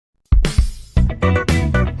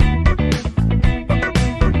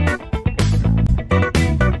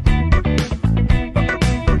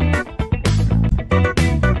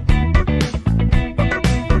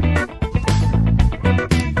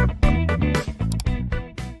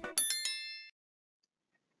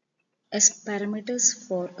As parameters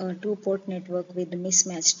for a two-port network with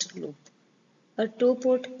mismatched loop. A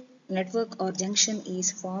two-port network or junction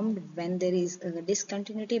is formed when there is a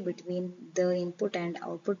discontinuity between the input and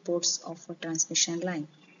output ports of a transmission line.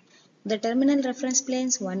 The terminal reference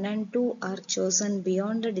planes 1 and 2 are chosen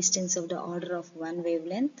beyond the distance of the order of one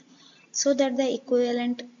wavelength so that the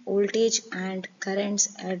equivalent voltage and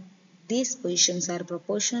currents at these positions are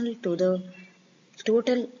proportional to the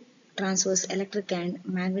total transverse electric and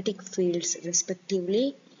magnetic fields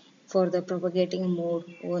respectively for the propagating mode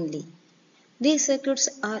only. These circuits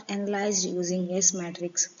are analyzed using S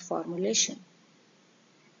matrix formulation.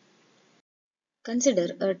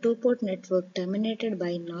 Consider a two-port network terminated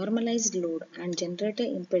by normalized load and generator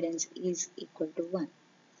impedance is equal to 1.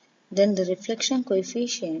 Then the reflection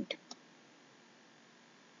coefficient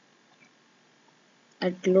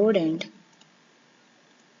at load end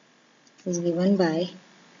is given by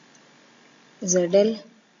ZL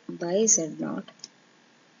by Z0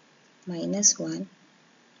 minus 1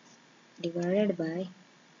 divided by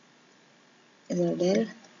ZL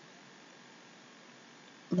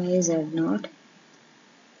by Z0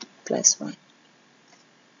 plus 1.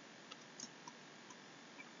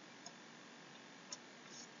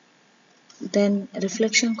 Then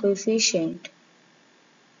reflection coefficient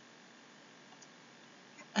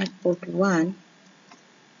at port 1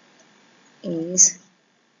 is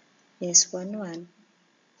S11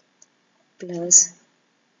 plus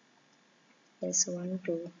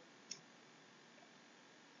S12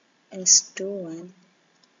 S21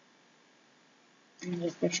 and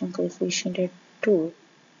reflection coefficient at 2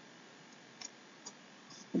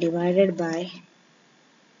 divided by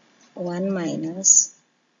 1 minus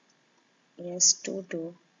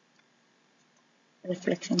S22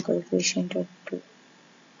 reflection coefficient at 2.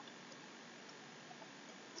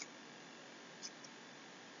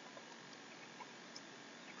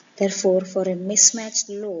 Therefore, for a mismatched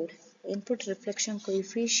load, input reflection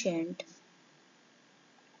coefficient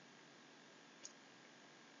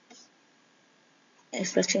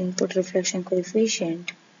input reflection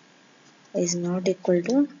coefficient is not equal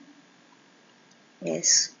to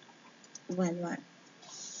S11.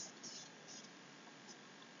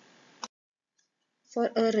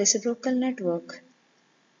 For a reciprocal network,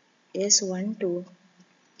 S12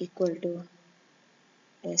 equal to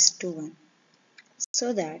S21,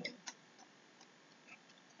 so that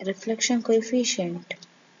reflection coefficient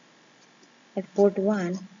at port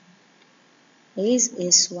 1 is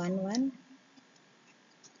S11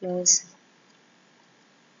 plus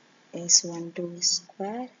S12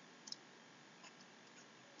 square,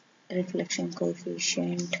 reflection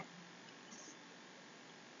coefficient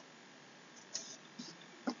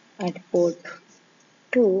at port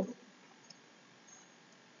 2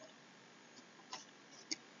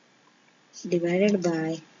 divided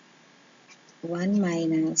by 1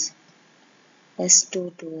 minus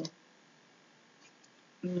S22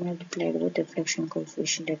 multiplied with reflection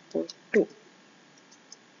coefficient at port 2.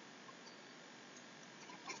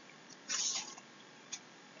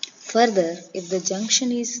 Further, if the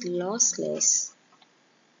junction is lossless,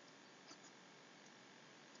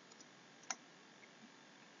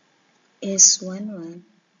 S11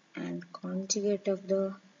 and conjugate of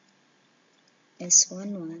the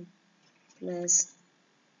S11 plus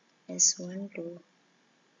S12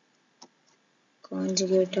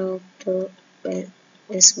 conjugate of the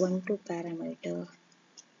S12 parameter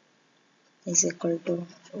is equal to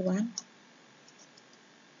 1.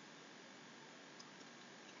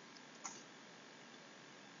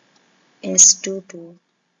 S22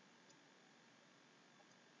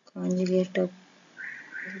 conjugate of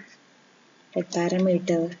the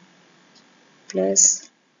parameter plus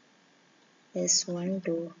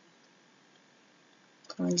S12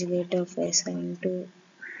 conjugate of S12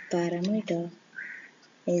 parameter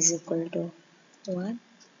is equal to 1.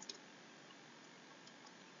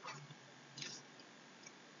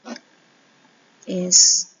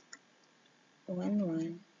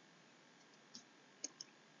 S11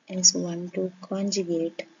 S12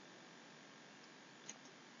 conjugate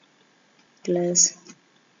plus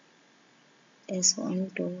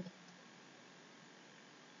S12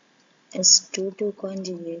 S22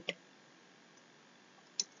 conjugate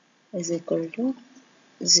is equal to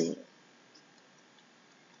 0.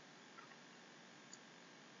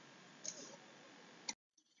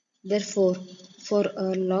 Therefore, for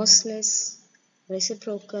a lossless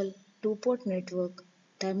reciprocal two-port network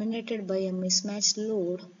terminated by a mismatched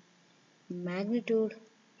load, magnitude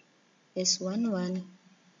S11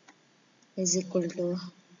 is equal to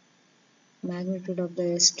magnitude of the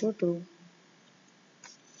S22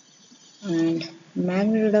 and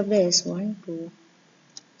magnitude of the S12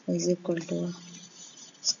 is equal to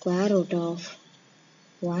square root of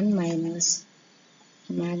 1 minus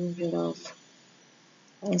magnitude of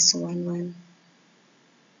S11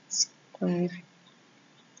 square,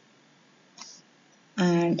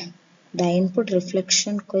 and the input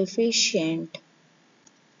reflection coefficient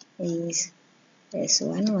is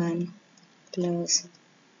S11 plus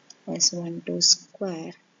S12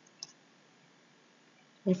 square,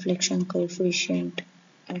 reflection coefficient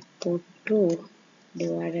at port 2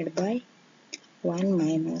 divided by 1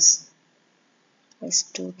 minus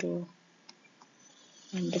S22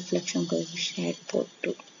 and reflection coefficient at port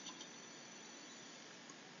 2.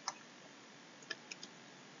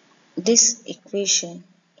 This equation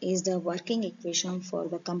is the working equation for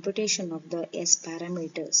the computation of the S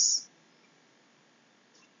parameters.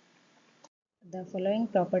 The following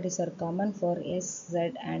properties are common for S,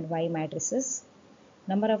 Z and Y matrices.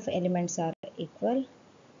 Number of elements are equal.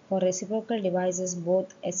 For reciprocal devices,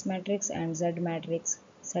 both S matrix and Z matrix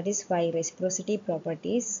satisfy reciprocity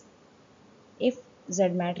properties. If Z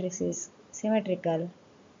matrix is symmetrical,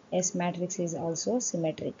 S matrix is also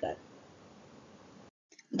symmetrical.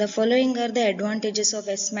 The following are the advantages of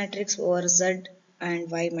S matrix over Z and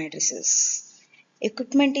Y matrices.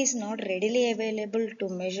 Equipment is not readily available to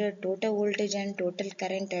measure total voltage and total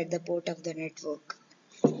current at the port of the network.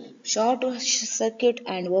 Short circuit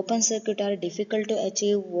and open circuit are difficult to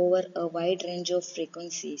achieve over a wide range of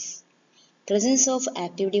frequencies. Presence of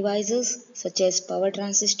active devices such as power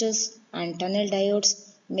transistors and tunnel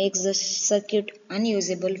diodes makes the circuit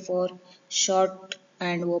unusable for short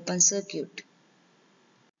and open circuit.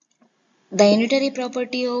 The unitary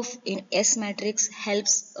property of S matrix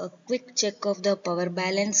helps a quick check of the power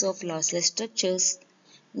balance of lossless structures.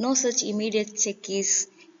 No such immediate check is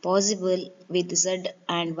possible with Z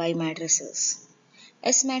and Y matrices.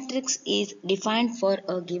 S matrix is defined for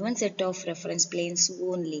a given set of reference planes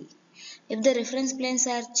only. If the reference planes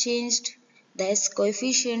are changed, the S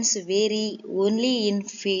coefficients vary only in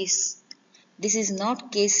phase. This is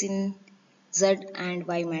not case in Z and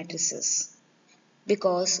Y matrices,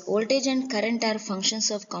 because voltage and current are functions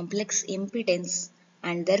of complex impedance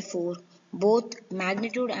and therefore both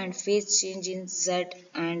magnitude and phase change in Z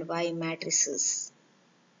and Y matrices.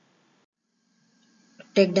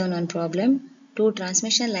 Take down one problem. Two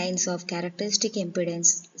transmission lines of characteristic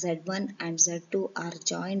impedance Z1 and Z2 are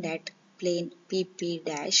joined at plane PP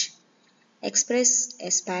dash. Express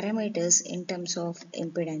S parameters in terms of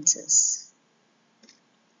impedances.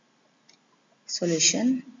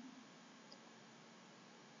 Solution.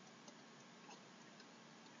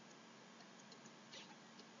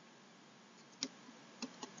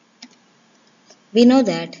 We know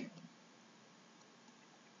that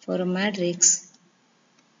for a matrix,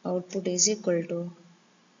 output is equal to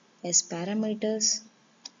S parameters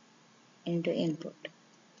into input.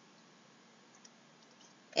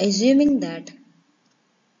 Assuming that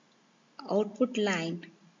output line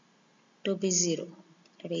to be 0,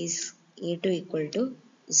 that is A2 equal to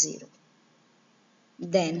 0,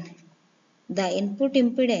 then the input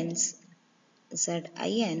impedance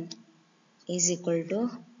Zin is equal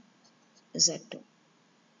to Z2,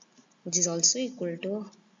 which is also equal to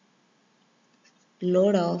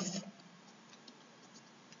load of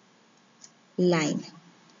line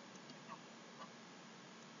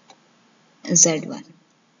Z1.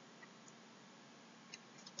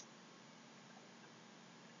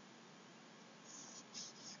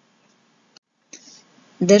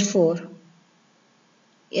 Therefore,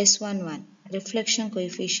 S11 reflection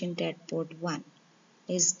coefficient at port 1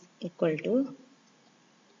 is equal to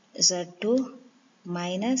Z2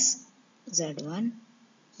 minus Z1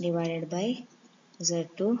 divided by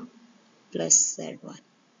Z2 plus Z1.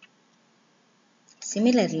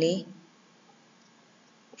 Similarly,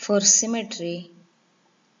 for symmetry,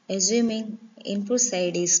 assuming input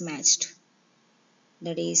side is matched,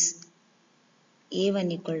 that is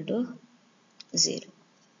A1 equal to 0.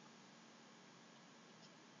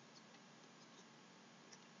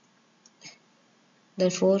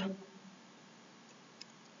 Therefore,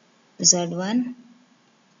 Z1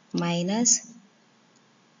 minus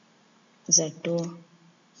Z2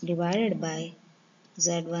 divided by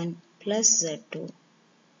Z1 plus Z2,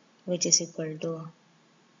 which is equal to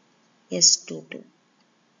S22,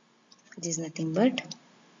 which is nothing but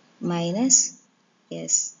minus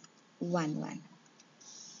S11.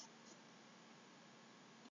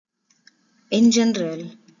 In general,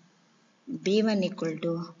 B1 equal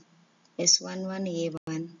to S11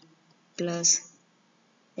 A1 plus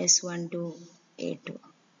S12 A2.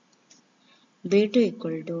 B2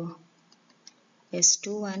 equal to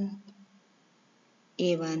S21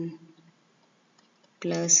 A1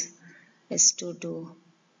 plus S22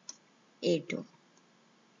 A2.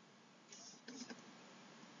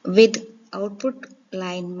 With output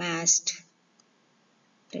line matched,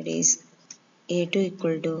 that is A2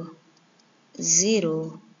 equal to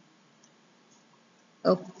 0,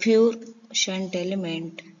 a pure shunt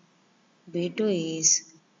element B2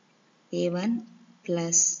 is A1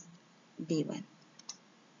 plus B1.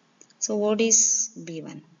 So what is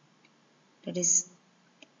B1? That is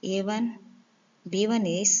A1, B1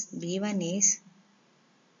 is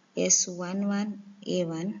S11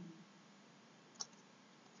 A1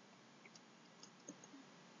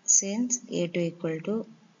 since A2 equal to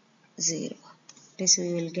 0. This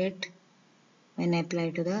we will get when apply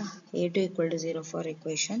to the A2 equal to 0 for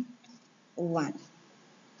equation 1.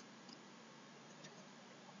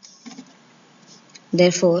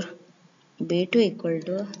 Therefore, B2 equal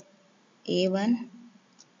to A1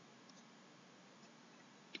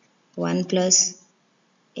 1 plus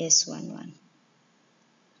S11.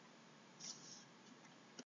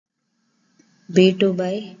 B2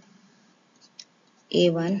 by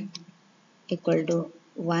A1 equal to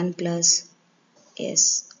 1 plus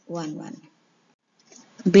S11.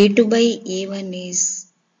 B2 by A1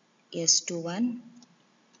 is S21.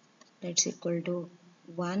 That's equal to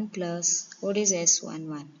 1 plus, what is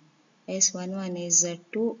S11? S11 is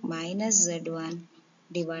Z2 minus Z1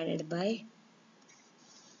 divided by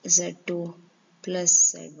Z2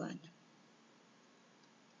 plus Z1.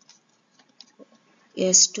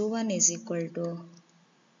 S21 is equal to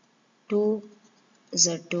 2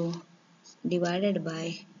 Z2 divided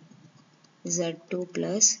by Z2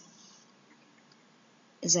 plus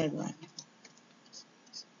Z1.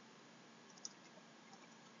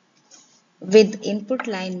 With input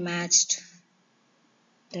line matched,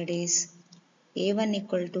 that is A1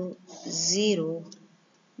 equal to 0,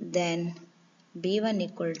 then B1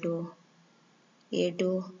 equal to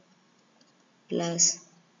A2 plus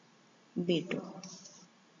B2.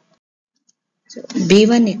 So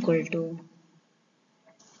B1 equal to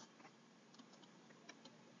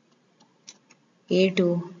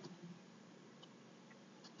A2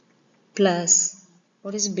 plus,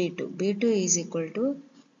 what is B2? B2 is equal to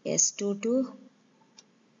S22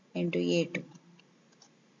 into A2.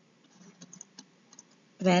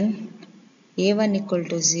 When A1 equal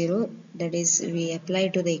to 0, that is we apply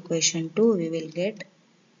to the equation 2, we will get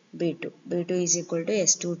B2. B2 is equal to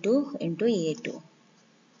S22 into A2.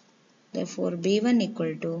 Therefore, B1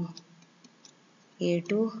 equal to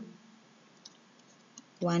A2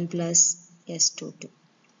 1 plus S22.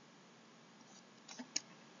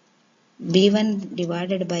 B1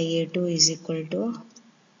 divided by A2 is equal to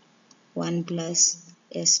 1 plus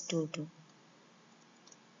S22.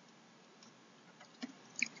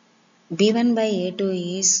 B1 by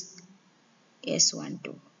A2 is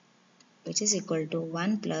S12, which is equal to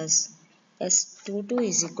 1 plus S22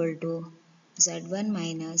 is equal to Z1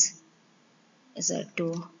 minus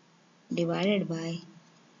Z2 divided by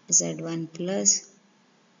Z1 plus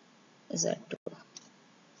Z2.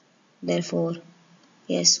 Therefore,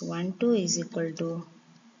 S12 is equal to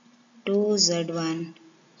 2Z1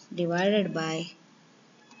 divided by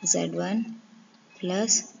Z1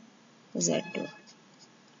 plus Z2.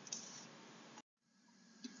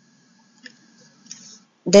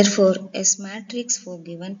 Therefore, S matrix for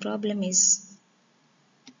given problem is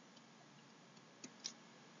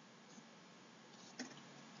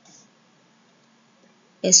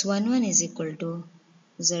S11 is equal to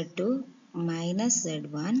Z2 minus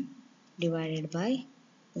Z1 divided by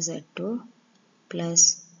Z2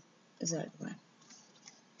 plus Z1.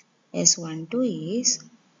 S12 is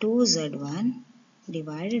 2Z1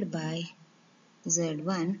 divided by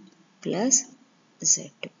Z1 plus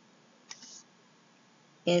Z2.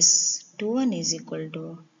 S21 is equal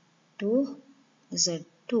to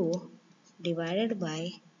 2Z2 divided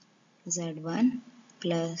by Z1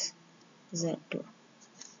 plus Z2.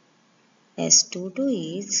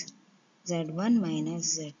 S22 is Z1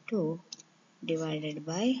 minus Z2 divided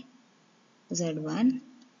by Z1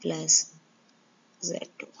 plus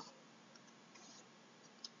Z2.